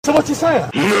So what you saying?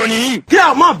 Nani? Get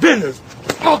out my business,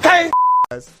 okay?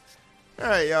 All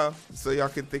right, y'all. So y'all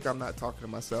can think I'm not talking to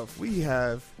myself. We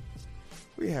have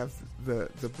the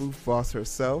booth boss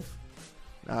herself,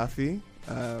 Nafi.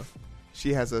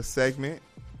 She has a segment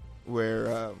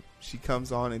where she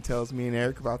comes on and tells me and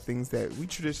Eric about things that we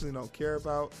traditionally don't care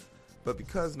about, but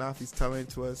because Nafi's telling it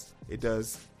to us, it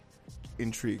does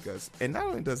intrigue us. And not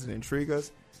only does it intrigue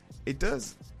us, it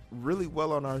does really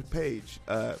well on our page.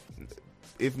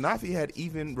 If Nafi had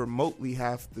even remotely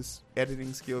half the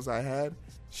editing skills I had,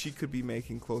 she could be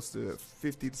making close to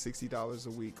 $50 to $60 a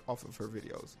week off of her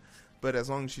videos. But as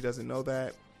long as she doesn't know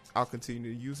that, I'll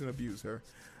continue to use and abuse her.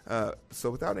 So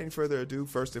without any further ado,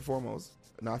 first and foremost,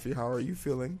 Nafi, how are you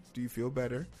feeling? Do you feel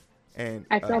better? And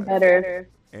I feel better.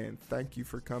 And thank you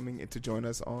for coming to join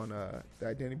us on the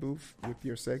Identity Booth with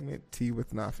your segment, Tea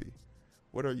with Nafi.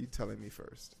 What are you telling me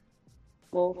first?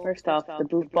 Well, first off, the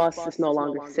booth boss is no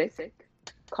longer sick.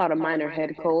 Caught a minor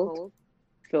head cold.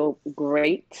 Feel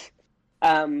great.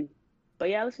 But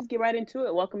yeah, let's just get right into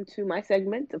it. Welcome to my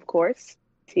segment, of course,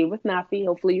 Tea with Nafi.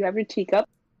 Hopefully you have your teacup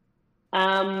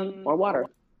or water.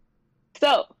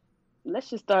 So let's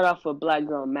just start off with Black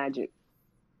Girl Magic.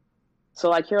 So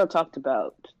like Carol talked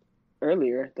about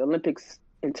earlier, the Olympics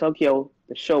in Tokyo,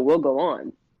 the show will go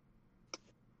on.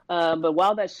 But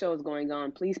while that show is going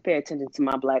on, please pay attention to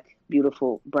my Black,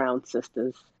 beautiful, brown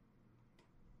sisters.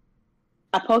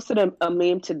 I posted a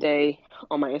meme today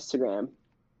on my Instagram,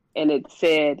 and it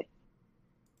said,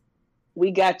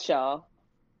 "We got y'all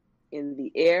in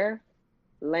the air,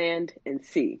 land, and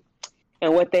sea."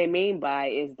 And what they mean by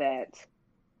is that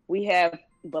we have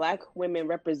Black women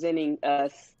representing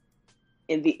us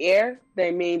in the air.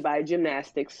 They mean by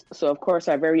gymnastics. So, of course,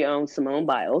 our very own Simone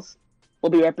Biles will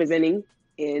be representing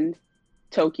in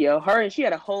Tokyo. She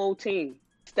had a whole team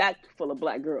stacked full of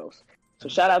Black girls. So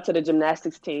shout out to the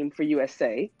gymnastics team for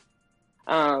USA.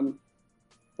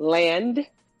 Land,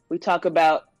 we talk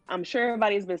about, I'm sure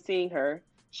everybody's been seeing her,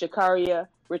 Sha'Carri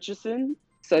Richardson.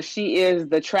 So she is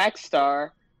the track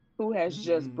star who has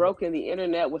just broken the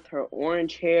internet with her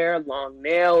orange hair, long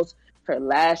nails, her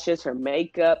lashes, her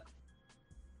makeup.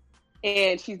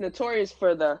 And she's notorious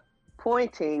for the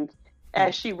pointing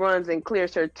as she runs and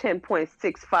clears her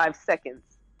 10.65 seconds,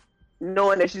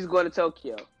 knowing that she's going to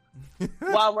Tokyo.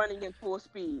 While running in full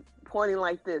speed, pointing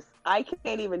like this. I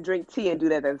can't even drink tea and do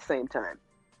that at the same time,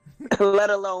 let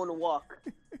alone walk.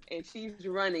 And she's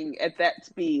running at that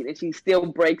speed, and she still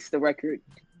breaks the record.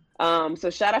 So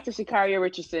shout out to Sha'Carri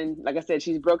Richardson. Like I said,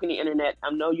 she's broken the internet.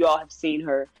 I know you all have seen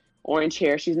her orange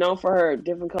hair. She's known for her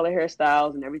different color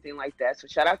hairstyles and everything like that. So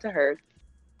shout out to her.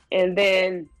 And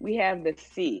then we have the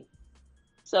C.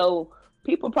 So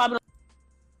people probably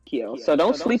so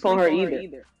don't sleep on her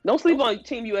either. Don't sleep on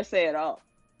Team USA at all.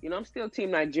 You know, I'm still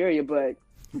Team Nigeria, but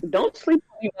don't sleep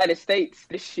on the United States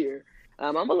this year.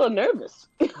 I'm a little nervous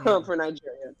for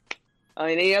Nigeria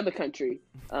and any other country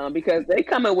because they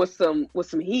coming with some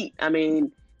heat. I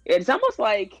mean, it's almost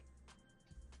like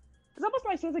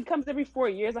since it comes every 4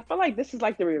 years, I feel like this is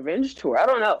like the revenge tour. I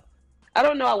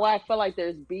don't know why I feel like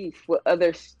there's beef with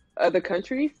other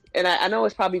countries, and I know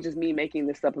it's probably just me making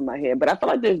this up in my head, but I feel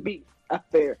like there's beef up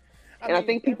there. And I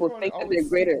think people think that they're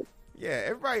greater. Yeah,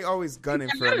 everybody always gunning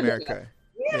for America.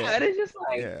 Yeah, and it's just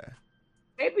like,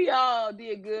 maybe y'all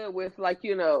did good with, like,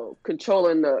 you know,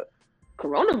 controlling the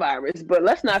coronavirus, but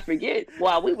let's not forget,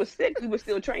 while we were sick, we were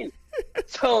still training.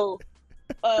 So,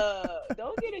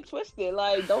 don't get it twisted.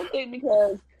 Like, don't think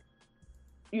because,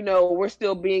 you know, we're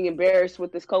still being embarrassed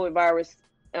with this COVID virus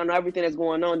and everything that's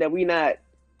going on that we not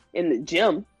in the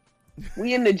gym.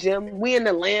 We in the gym, we in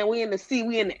the land, we in the sea,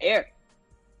 we in the air.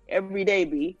 Every day,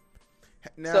 B.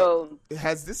 Now, so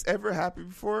has this ever happened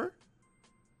before?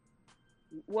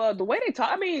 Well, the way they talk,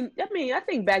 I mean, I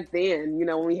think back then, you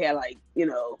know, when we had, like, you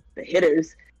know, the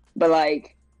hitters, but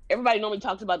like everybody normally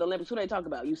talks about the Olympics. Who they talk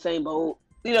about? Usain Bolt.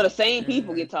 You know, the same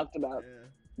people get talked about.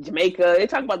 Yeah. Jamaica. They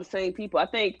talk about the same people. I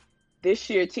think this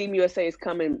year Team USA is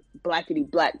coming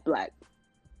blackity black, black,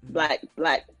 black,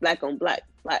 black, black on black,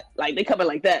 black. Like they coming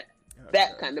like that,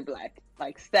 that kind of black,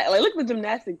 like Like look at the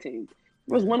gymnastic team.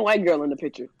 There was one white girl in the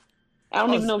picture. I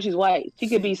don't even know if she's white. She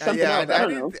could be something else. I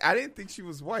don't know. I didn't think she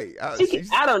was white.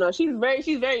 I don't know. She's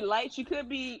very light. She could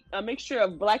be a mixture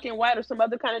of black and white or some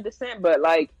other kind of descent. But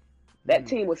like that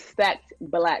team was stacked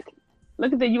black.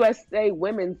 Look at the USA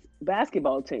women's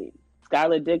basketball team.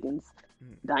 Skylar Diggins,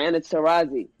 Diana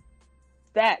Taurasi.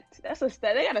 Stacked.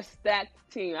 They got a stacked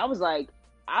team. I was like,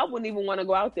 I wouldn't even want to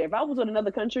go out there. If I was in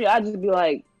another country, I'd just be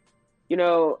like, you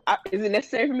know, is it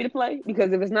necessary for me to play?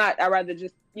 Because if it's not, I'd rather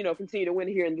just, you know, continue to win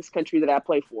here in this country that I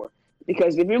play for.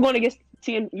 Because if you're going against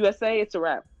Team USA, it's a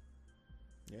wrap.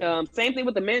 Yeah. Same thing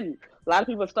with the men. A lot of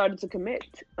people have started to commit.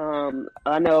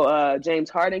 I know James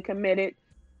Harden committed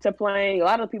to playing. A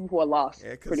lot of people who are lost,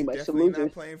 pretty much. The losers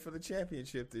not playing for the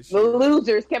championship this year. The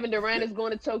losers. Kevin Durant is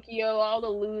going to Tokyo. All the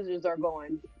losers are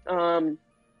going. And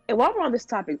while we're on this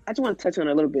topic, I just want to touch on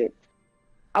it a little bit.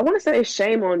 I want to say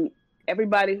shame on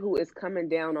everybody who is coming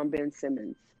down on Ben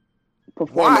Simmons'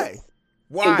 performance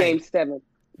in Game 7.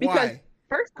 Because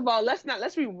first of all,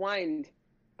 let's rewind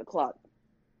the clock.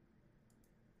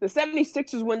 The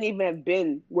 76ers wouldn't even have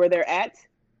been where they're at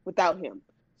without him.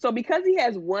 So because he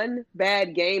has one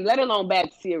bad game, let alone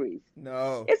bad series,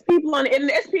 it's people on the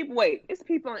internet. It's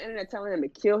people on the internet telling him to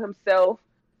kill himself.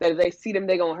 That if they see them,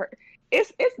 they're gonna hurt.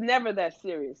 It's never that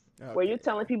serious. Okay. Where you're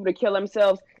telling people to kill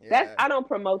themselves. I don't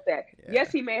promote that. Yeah.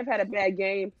 Yes, he may have had a bad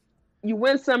game. You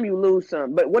win some, you lose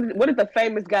some. But what did the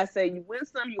famous guy say? You win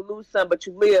some, you lose some, but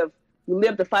you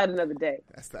live to fight another day.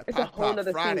 That's that. It's a whole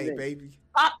other Friday, season. Baby.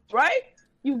 Right?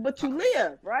 You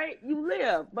live, right? You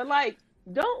live, but like.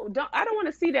 Don't I don't want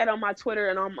to see that on my Twitter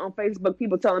and on Facebook,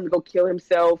 people telling him to go kill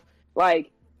himself.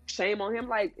 Like, shame on him.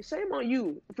 Like, shame on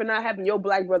you for not having your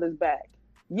black brother's back.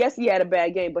 Yes, he had a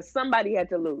bad game, but somebody had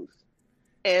to lose.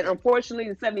 And unfortunately,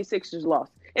 the 76ers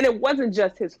lost. And it wasn't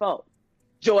just his fault.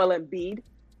 Joel Embiid.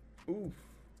 Ooh.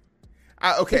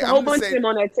 Okay, a whole bunch of them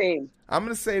on that team. I'm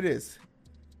going to say this.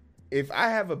 If I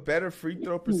have a better free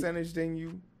throw percentage than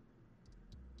you,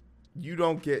 you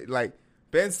don't get, like,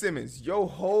 Ben Simmons, your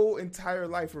whole entire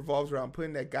life revolves around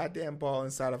putting that goddamn ball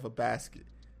inside of a basket.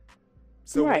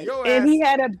 So right, and he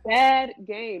had a bad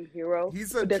game, Hero.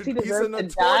 Does he deserve to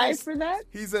die for that?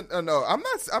 No. I'm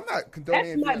not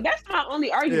condoning. That's my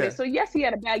only argument. Yeah. So yes, he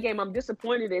had a bad game. I'm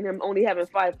disappointed in him only having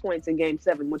 5 points in Game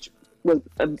 7, which was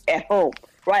at home.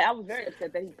 Right, I was very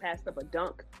upset that he passed up a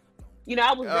dunk.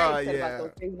 I was very upset about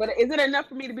those things. But is it enough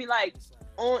for me to be like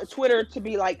on Twitter to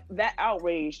be like that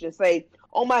outraged and say,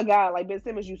 oh my God, like Ben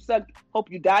Simmons, you suck.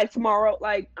 Hope you die tomorrow.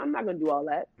 Like, I'm not gonna do all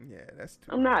that. Yeah, that's too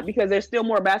I'm not, because there's still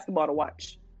more basketball to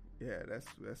watch. Yeah, that's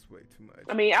way too much.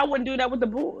 I mean, I wouldn't do that with the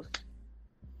Bulls.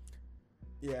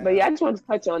 Yeah. But yeah, I just wanted to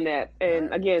touch on that.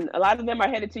 And again, a lot of them are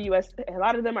headed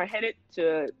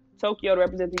to Tokyo to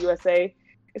represent the USA.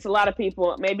 It's a lot of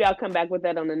people. Maybe I'll come back with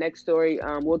that on the next story.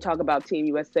 We'll talk about Team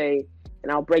USA,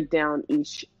 and I'll break down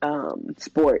each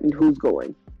sport and who's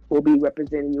going. Who'll be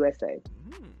representing USA.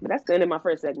 But that's the end of my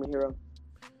first segment, Hero.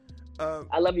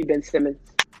 I love you, Ben Simmons.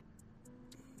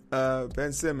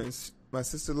 Ben Simmons, my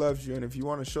sister loves you, and if you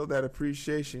want to show that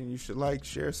appreciation, you should like,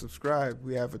 share, subscribe.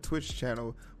 We have a Twitch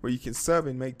channel where you can sub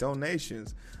and make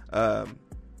donations. My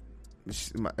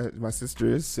sister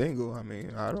is single. I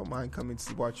mean, I don't mind coming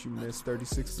to watch you miss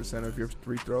 36% of your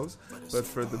free throws, but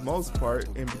for the most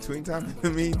part, in between time, in the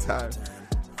meantime,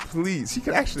 please, she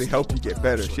can actually help you get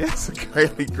better. She has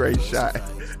a great shot.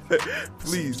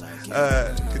 Please,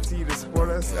 continue to support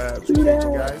us. Appreciate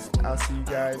you guys. I'll see you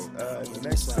guys in the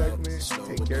next segment.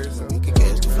 Take care of yourself.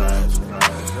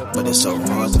 But it's so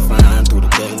hard to find through the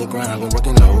daily grind. We're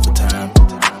working overtime.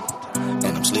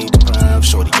 And I'm sleep deprived.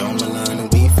 Shorty on my line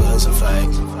and we fuss and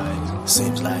fight.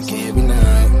 Seems like every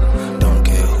night. Don't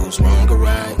care who's wrong or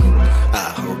right.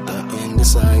 I hope the end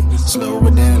is sight. Slow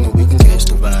it down and we can catch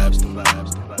the vibes.